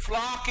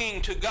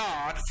flocking to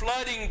God,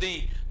 flooding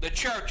the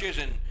churches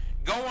and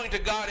going to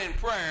God in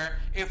prayer,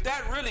 if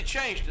that really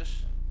changed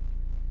us,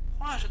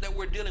 why is it that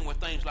we're dealing with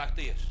things like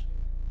this?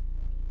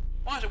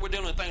 Why is it we're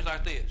dealing with things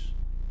like this?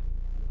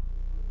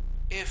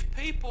 If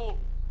people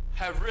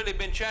have really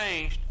been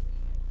changed,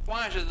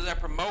 why is it that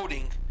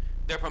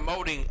they're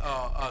promoting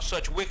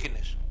such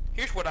wickedness?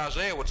 Here's what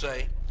Isaiah would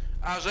say.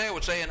 Isaiah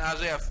would say in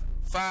Isaiah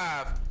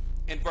 5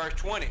 in verse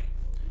 20.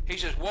 He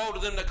says, woe to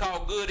them that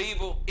call good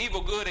evil,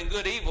 evil good, and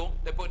good evil,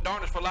 that put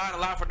darkness for light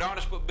and light for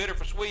darkness, put bitter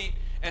for sweet,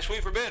 and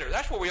sweet for bitter.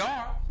 That's where we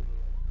are.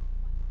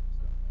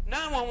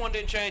 911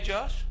 didn't change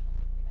us.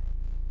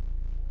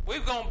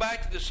 We've gone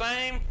back to the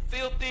same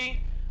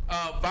filthy,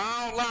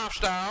 vile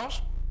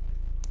lifestyles,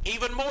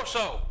 even more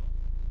so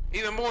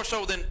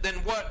than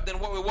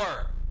what we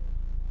were.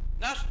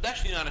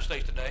 That's the United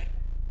States today.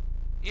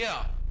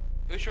 Yeah,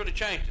 it's really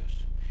changed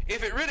us.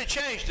 If it really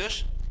changed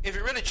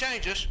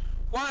us,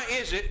 why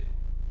is it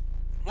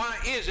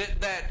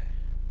that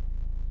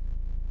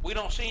we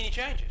don't see any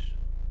changes?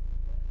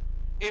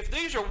 If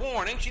these are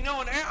warnings, and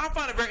I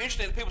find it very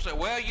interesting that people say,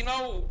 well,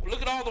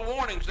 look at all the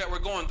warnings that we're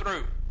going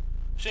through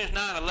since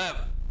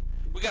 9/11.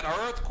 We got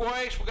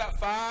earthquakes, we got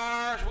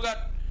fires, we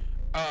got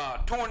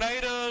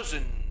tornadoes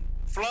and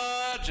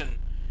floods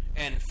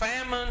and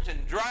famines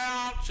and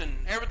droughts and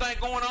everything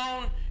going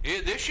on.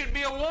 This should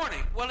be a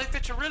warning. Well, if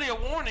it's really a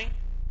warning,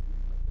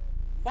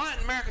 why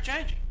isn't America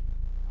changing?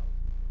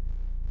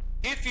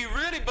 If you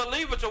really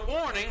believe it's a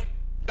warning,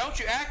 don't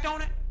you act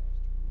on it?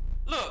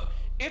 Look,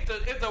 if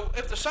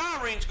the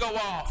sirens go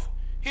off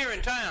here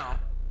in town,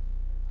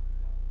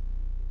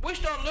 we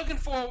start looking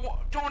for a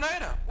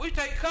tornado. We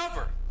take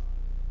cover.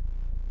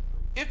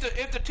 If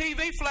the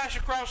TV flash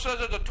across says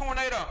there's a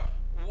tornado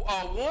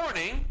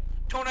warning,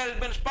 tornado's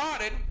been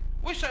spotted,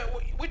 we say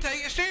we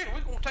take it serious.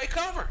 We're going to take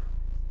cover.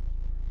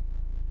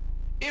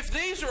 If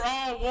these are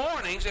all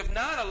warnings, if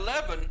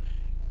 9/11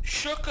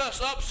 shook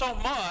us up so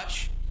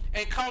much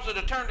and caused us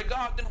to turn to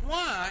God, then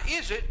why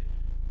is it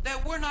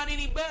that we're not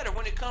any better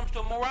when it comes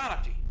to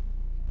morality?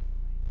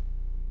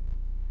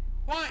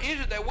 Why is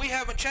it that we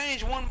haven't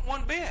changed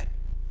one bit?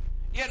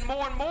 Yet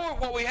more and more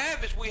what we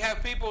have is we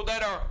have people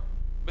that are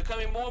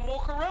becoming more and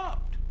more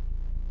corrupt,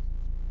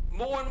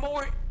 more and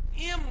more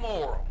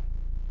immoral.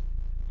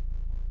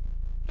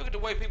 Look at the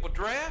way people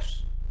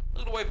dress.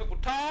 Look at the way people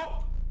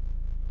talk.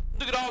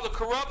 Look at all the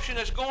corruption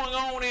that's going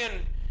on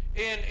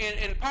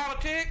in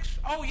politics.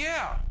 Oh,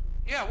 yeah.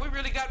 Yeah, we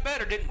really got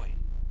better, didn't we?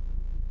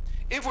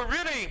 If we're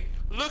really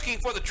looking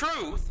for the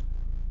truth,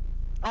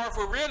 or if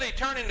we're really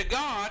turning to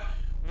God,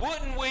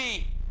 wouldn't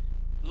we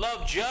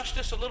love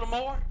justice a little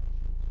more?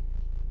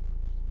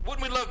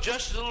 Wouldn't we love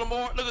justice a little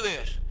more? Look at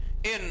this.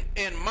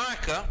 In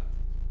Micah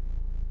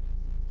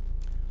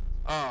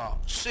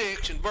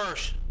 6 and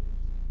verse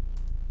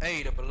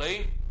 8, I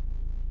believe,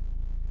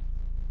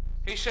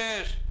 he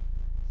says,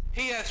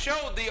 He hath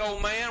showed thee, O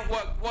man,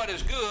 what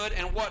is good,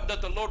 and what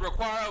doth the Lord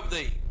require of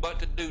thee, but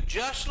to do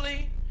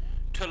justly,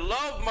 to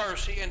love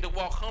mercy, and to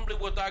walk humbly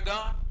with thy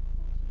God.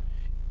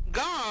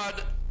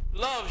 God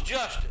loves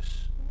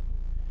justice,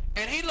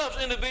 and he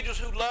loves individuals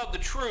who love the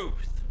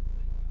truth.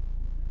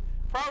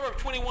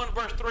 Proverbs 21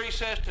 verse 3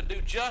 says, to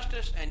do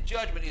justice and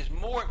judgment is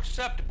more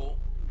acceptable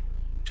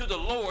to the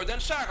Lord than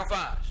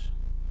sacrifice.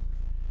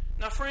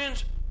 Now,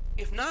 friends,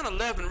 if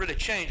 9/11 really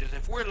changes,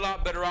 if we're a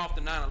lot better off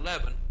than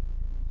 9/11,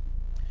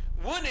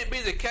 wouldn't it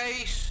be the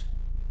case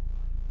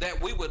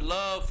that we would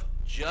love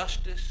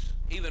justice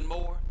even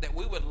more? That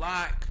we would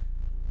like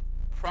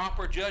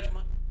proper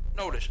judgment?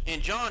 Notice,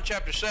 in John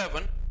chapter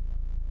 7,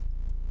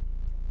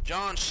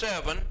 John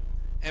 7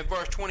 and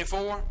verse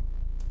 24,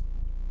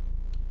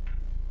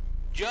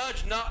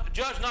 judge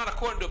not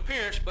according to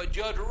appearance, but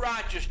judge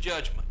righteous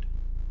judgment.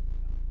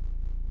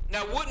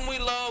 Now, wouldn't we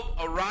love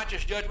a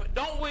righteous judgment?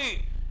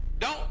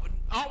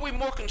 Aren't we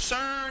more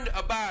concerned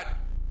about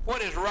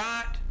what is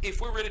right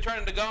if we're really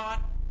turning to God?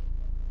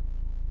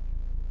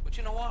 But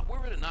you know what? We're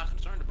really not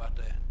concerned about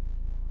that.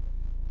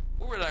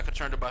 We're really not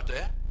concerned about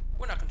that.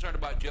 We're not concerned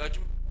about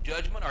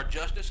judgment or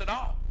justice at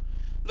all.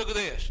 Look at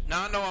this.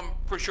 Now, I know I'm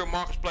pretty sure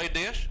Marcus played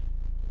this.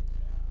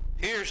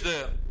 Here's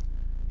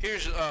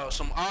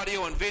some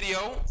audio and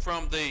video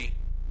from the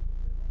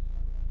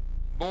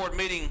board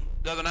meeting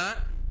the other night,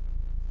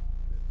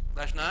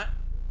 last night.